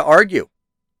nothing to argue.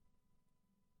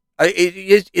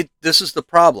 This is the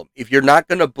problem. If you're not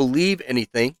going to believe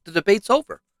anything, the debate's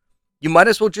over. You might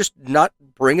as well just not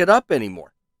bring it up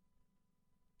anymore.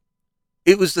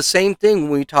 It was the same thing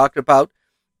when we talked about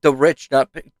the rich not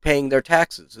paying their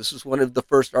taxes. This is one of the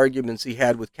first arguments he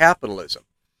had with capitalism,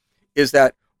 is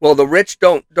that, well, the rich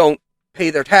don't pay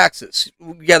their taxes.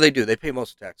 Yeah, they do. They pay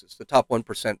most taxes. The top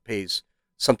 1% pays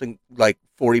something like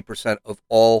 40% of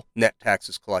all net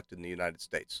taxes collected in the United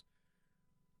States.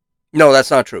 No,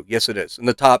 that's not true. Yes, it is. And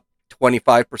the top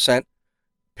 25%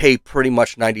 pay pretty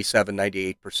much 97,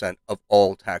 98% of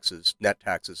all taxes, net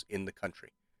taxes in the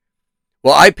country.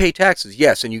 Well, I pay taxes,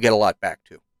 yes, and you get a lot back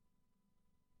too.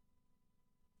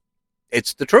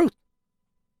 It's the truth.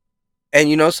 And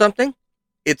you know something?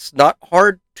 It's not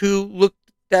hard to look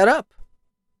that up.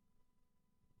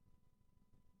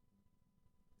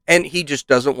 And he just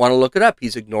doesn't want to look it up.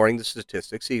 He's ignoring the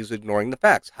statistics. He's ignoring the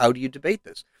facts. How do you debate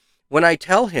this? When I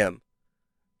tell him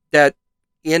that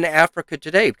in Africa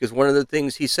today, because one of the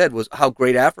things he said was how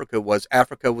great Africa was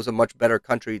a much better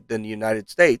country than the United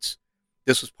States.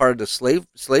 This was part of the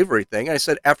slavery thing. I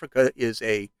said Africa is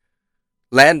a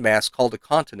landmass called a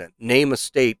continent. Name a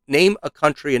state, name a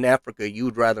country in Africa you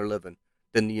would rather live in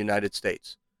than the United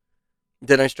States.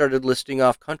 Then I started listing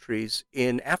off countries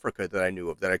in Africa that I knew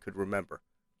of, that I could remember.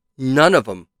 None of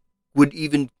them would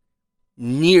even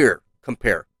near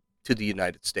compare to the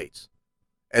United States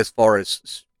as far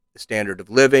as standard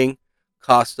of living,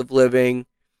 cost of living,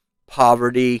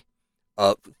 poverty,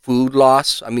 food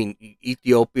loss. I mean,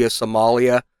 Ethiopia,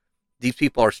 Somalia, these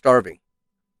people are starving.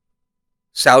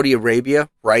 Saudi Arabia,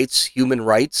 rights, human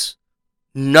rights,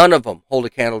 none of them hold a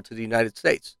candle to the United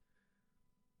States.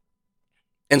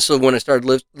 And so when I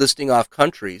started listing off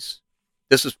countries,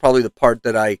 this is probably the part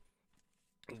this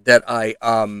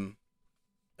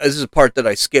is a part that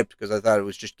I skipped because I thought it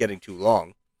was just getting too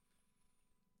long.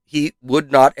 He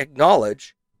would not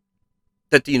acknowledge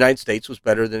that the United States was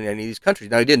better than any of these countries.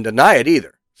 Now, he didn't deny it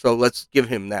either, so let's give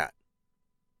him that.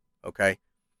 Okay?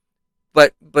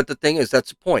 But the thing is, that's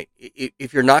the point.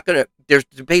 If you're not going to, there's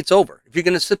debate's over. If you're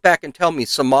going to sit back and tell me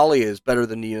Somalia is better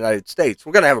than the United States,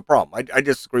 we're going to have a problem. I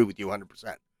disagree with you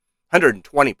 100%,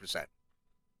 120%.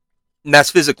 And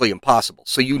that's physically impossible,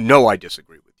 so you know I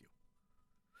disagree with you.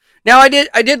 Now, I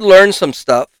did learn some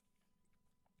stuff.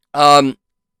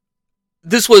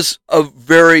 This was a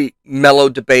very mellow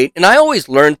debate, and I always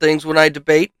learn things when I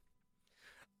debate.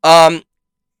 And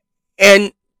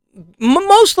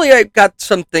mostly I got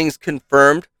some things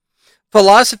confirmed.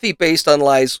 Philosophy based on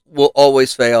lies will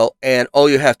always fail, and all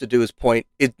you have to do is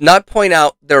not point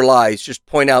out their lies, just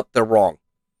point out they're wrong.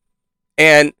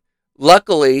 And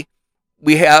luckily,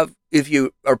 if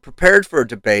you are prepared for a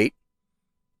debate,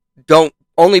 don't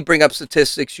only bring up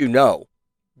statistics you know.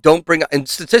 And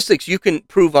statistics you can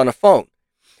prove on a phone.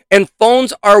 And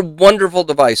phones are wonderful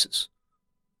devices.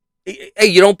 Hey,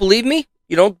 you don't believe me?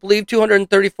 You don't believe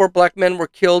 234 black men were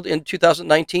killed in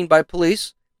 2019 by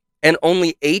police and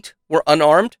only 8 were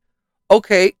unarmed?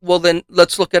 Okay, well then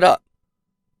let's look it up.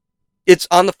 It's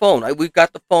on the phone. We've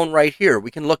got the phone right here.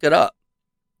 We can look it up.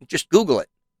 Just Google it.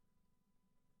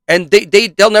 And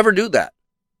they'll never do that.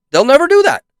 They'll never do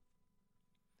that.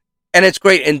 And it's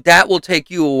great, and that will take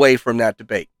you away from that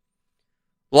debate.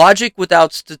 Logic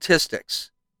without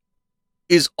statistics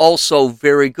is also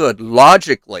very good.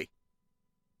 Logically,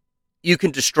 you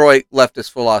can destroy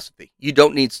leftist philosophy. You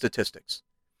don't need statistics.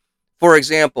 For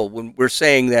example, when we're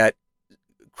saying that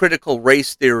critical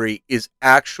race theory is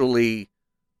actually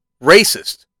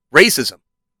racism,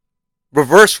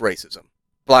 reverse racism,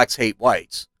 blacks hate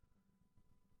whites,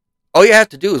 all you have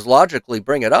to do is logically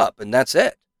bring it up, and that's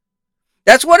it.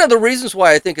 That's one of the reasons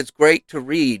why I think it's great to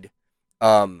read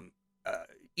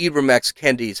Ibram X.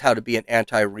 Kendi's How to Be an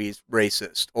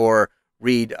Anti-Racist, or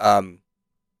read,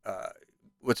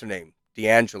 what's her name?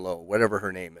 D'Angelo, whatever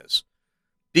her name is.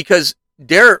 Because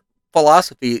their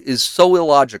philosophy is so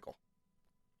illogical.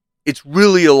 It's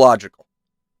really illogical.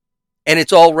 And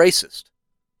it's all racist.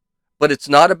 But it's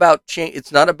not about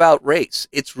it's not about race.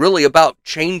 It's really about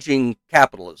changing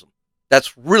capitalism.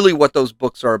 That's really what those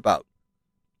books are about.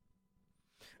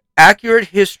 Accurate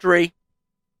history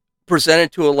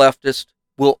presented to a leftist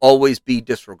will always be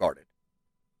disregarded.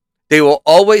 They will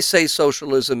always say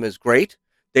socialism is great.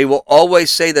 They will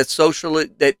always say that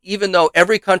that even though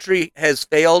every country has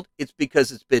failed, it's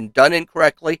because it's been done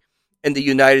incorrectly, and the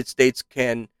United States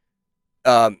can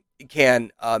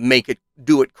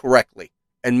do it correctly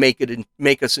and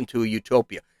make us into a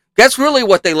utopia. That's really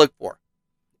what they look for.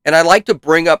 And I like to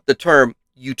bring up the term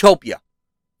utopia.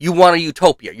 You want a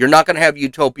utopia. You're not going to have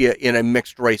utopia in a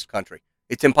mixed race country.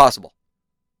 It's impossible.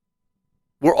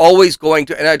 We're always going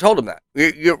to, and I told them that,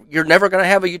 you're never going to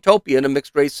have a utopia in a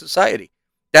mixed race society.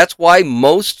 That's why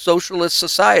most socialist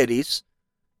societies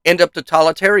end up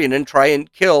totalitarian and try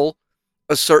and kill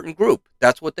a certain group.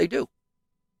 That's what they do.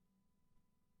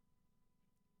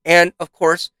 And, of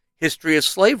course, history of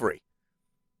slavery.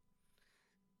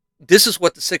 This is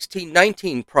what the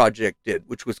 1619 Project did,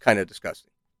 which was kind of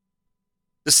disgusting.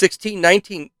 The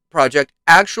 1619 Project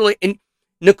actually, and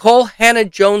Nicole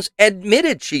Hannah-Jones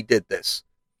admitted she did this.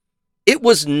 It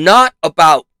was not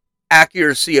about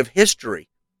accuracy of history.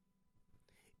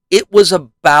 It was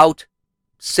about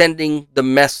sending the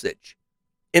message.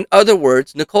 In other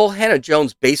words, Nicole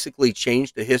Hannah-Jones basically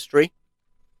changed the history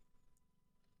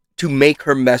to make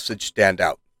her message stand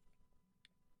out.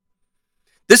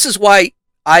 This is why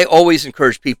I always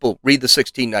encourage people, read the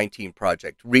 1619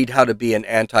 Project, read How to Be an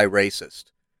Anti-Racist.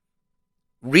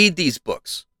 Read these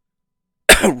books.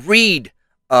 Read,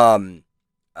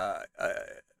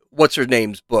 what's her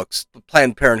name's books, the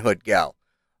Planned Parenthood gal,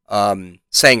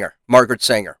 Sanger, Margaret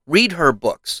Sanger. Read her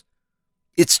books.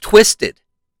 It's twisted.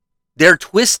 They're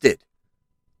twisted.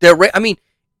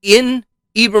 In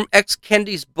Ibram X.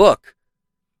 Kendi's book,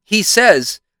 he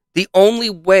says the only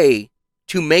way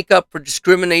to make up for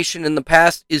discrimination in the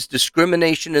past is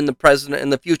discrimination in the present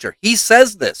and the future. He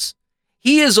says this.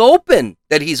 He is open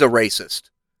that he's a racist.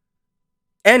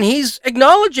 And he's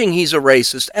acknowledging he's a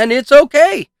racist, and it's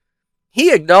okay.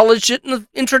 He acknowledged it in the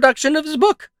introduction of his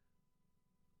book.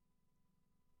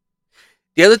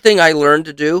 The other thing I learned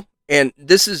to do, and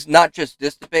this is not just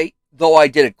this debate, though I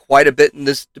did it quite a bit in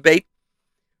this debate,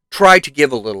 try to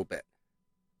give a little bit.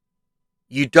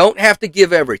 You don't have to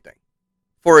give everything.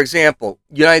 For example,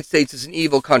 the United States is an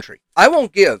evil country. I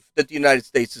won't give that the United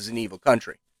States is an evil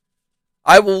country.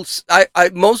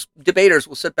 Most debaters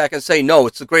will sit back and say, no,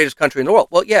 it's the greatest country in the world.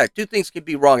 Well, yeah, two things can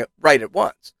be right at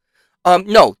once.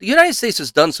 No, the United States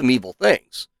has done some evil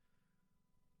things.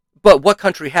 But what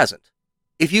country hasn't?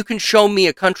 If you can show me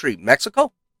a country,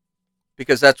 Mexico,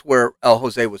 because that's where El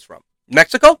Jose was from.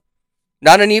 Mexico?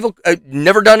 Not an evil,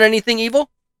 never done anything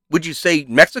evil? Would you say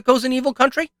Mexico's an evil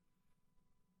country?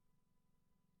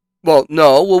 Well,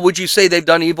 no. Well, would you say they've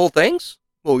done evil things?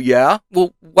 Well, yeah.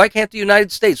 Well, why can't the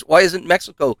United States? Why isn't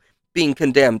Mexico being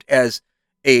condemned as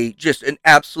just an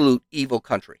absolute evil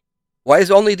country? Why is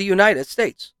only the United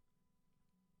States?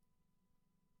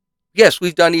 Yes,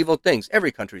 we've done evil things.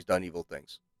 Every country's done evil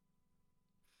things.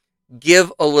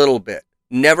 Give a little bit.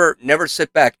 Never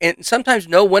sit back, and sometimes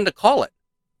know when to call it.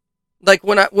 Like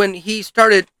when he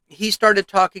started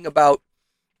talking about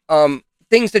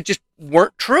things that just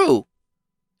weren't true.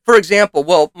 For example,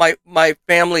 well, my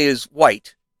family is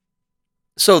white,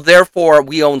 so therefore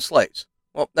we own slaves.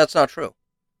 Well, that's not true.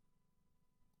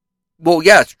 Well,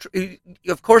 yeah, it's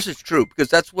of course it's true, because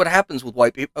that's what happens with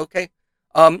white people. Okay,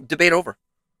 debate over.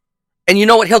 And you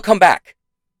know what? He'll come back.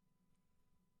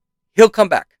 He'll come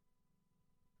back.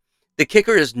 The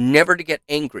kicker is never to get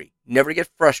angry, never to get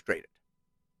frustrated.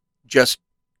 Just,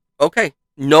 okay,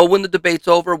 know when the debate's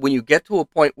over. When you get to a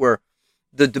point where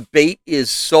the debate is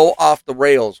so off the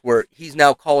rails, where he's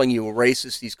now calling you a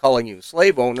racist, he's calling you a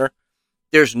slave owner,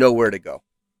 there's nowhere to go.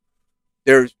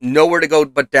 There's nowhere to go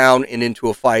but down and into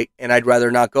a fight, and I'd rather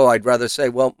not go. I'd rather say,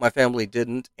 well, my family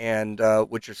didn't, and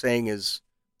what you're saying is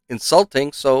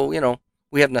insulting, so,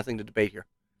 we have nothing to debate here.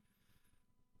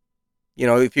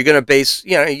 If you're going to base,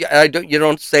 you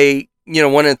don't say,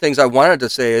 one of the things I wanted to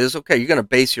say is, okay, you're going to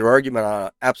base your argument on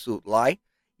an absolute lie?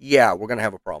 Yeah, we're going to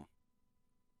have a problem.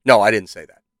 No, I didn't say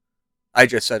that. I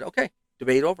just said, okay,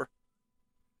 debate over.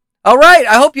 All right,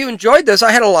 I hope you enjoyed this.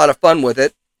 I had a lot of fun with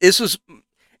it.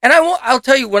 And I'll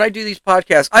tell you, when I do these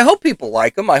podcasts, I hope people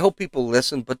like them. I hope people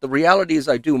listen, but the reality is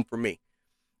I do them for me.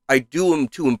 I do them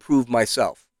to improve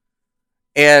myself.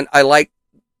 And I like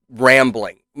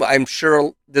rambling. I'm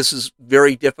sure this is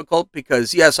very difficult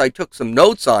because, yes, I took some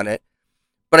notes on it,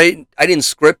 but I didn't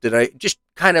script it. I just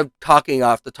kind of talking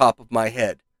off the top of my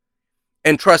head.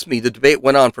 And trust me, the debate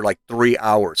went on for like 3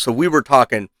 hours. So we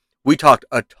talked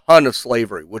a ton of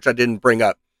slavery, which I didn't bring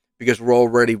up because we're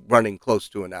already running close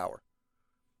to an hour.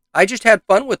 I just had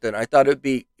fun with it. I thought it'd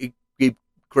be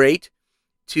great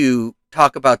to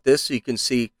talk about this so you can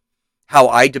see how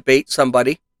I debate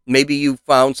somebody. Maybe you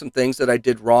found some things that I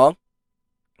did wrong.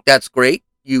 That's great.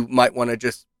 You might want to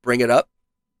just bring it up,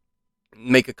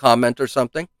 make a comment or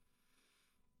something.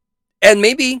 And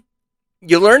maybe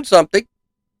you learned something,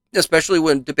 especially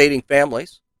when debating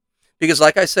families. Because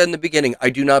like I said in the beginning, I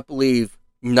do not believe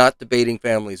not debating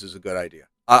families is a good idea.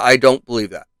 I don't believe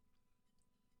that.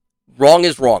 Wrong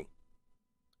is wrong.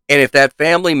 And if that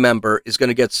family member is going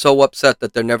to get so upset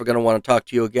that they're never going to want to talk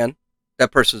to you again,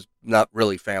 that person's not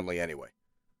really family anyway.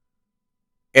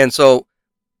 And so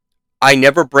I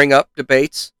never bring up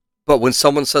debates, but when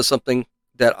someone says something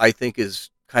that I think is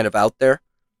kind of out there,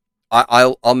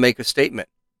 I'll make a statement.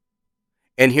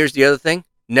 And here's the other thing,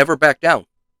 never back down.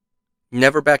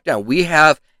 Never back down. We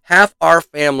have half our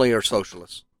family are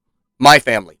socialists. My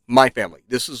family.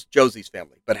 This is Josie's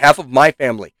family. But half of my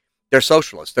family, they're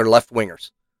socialists. They're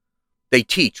left-wingers. They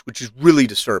teach, which is really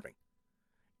disturbing.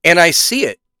 And I see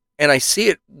it. And I see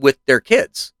it with their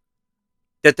kids.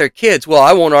 That their kids, well,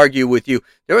 I won't argue with you.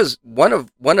 There was one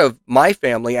of my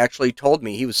family actually told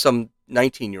me, he was some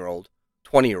 19-year-old,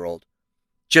 20-year-old,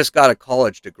 just got a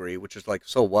college degree, which is like,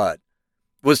 so what?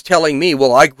 Was telling me,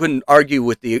 well, I couldn't argue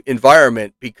with the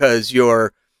environment because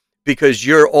you're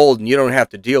old and you don't have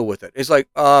to deal with it. It's like,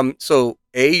 so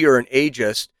A, you're an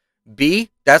ageist. B,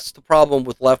 that's the problem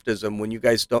with leftism. When you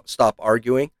guys don't stop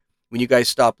arguing, when you guys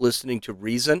stop listening to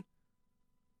reason,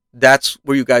 that's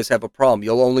where you guys have a problem.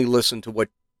 You'll only listen to what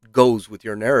goes with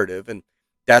your narrative, and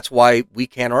that's why we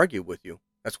can't argue with you.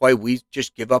 That's why we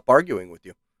just give up arguing with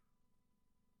you.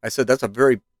 I said that's a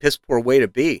very piss poor way to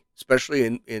be, especially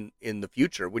in the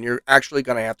future when you're actually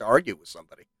going to have to argue with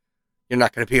somebody. You're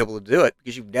not going to be able to do it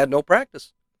because you've had no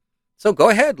practice. So go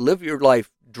ahead, live your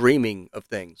life dreaming of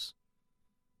things.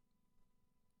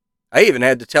 I even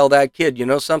had to tell that kid, you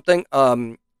know something?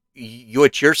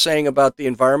 What you're saying about the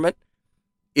environment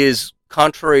is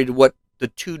contrary to what the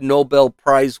two Nobel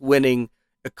Prize winning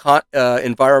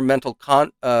environmental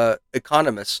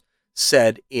economists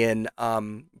said in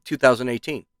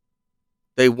 2018.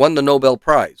 They won the Nobel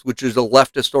Prize, which is a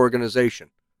leftist organization.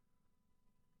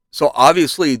 So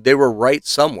obviously they were right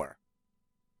somewhere.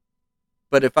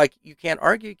 But if you can't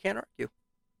argue, you can't argue.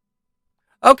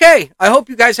 Okay, I hope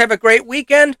you guys have a great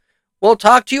weekend. We'll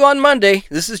talk to you on Monday.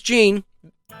 This is Gene,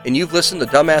 and you've listened to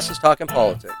Dumbasses Talking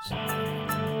Politics.